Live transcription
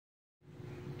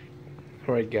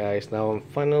Alright guys, now I'm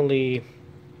finally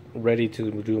ready to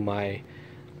do my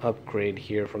upgrade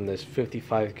here from this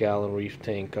 55-gallon reef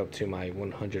tank up to my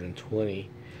 120.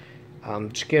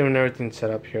 Just getting everything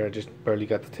set up here. I just barely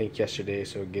got the tank yesterday,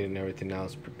 so getting everything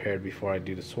else prepared before I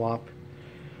do the swap.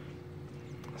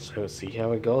 So let's see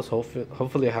how it goes.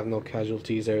 Hopefully I have no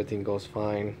casualties, everything goes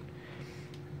fine.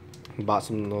 Bought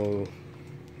some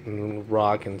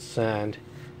rock and sand,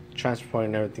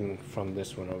 transporting everything from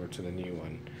this one over to the new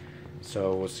one.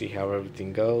 So we'll see how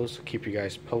everything goes. Keep you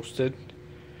guys posted.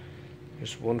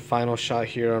 There's one final shot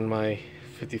here on my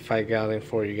 55-gallon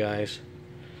for you guys.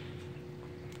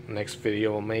 Next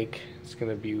video we'll make, it's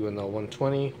gonna be with the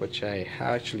 120, which I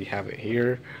actually have it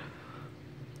here.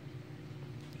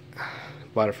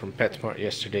 Bought it from PetSmart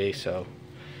yesterday, so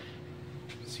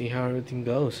see how everything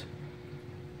goes.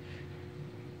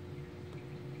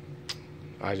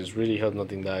 I just really hope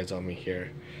nothing dies on me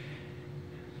here.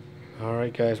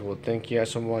 Alright guys, well thank you guys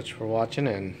so much for watching,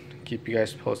 and keep you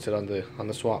guys posted on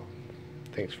the swap.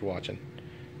 Thanks for watching.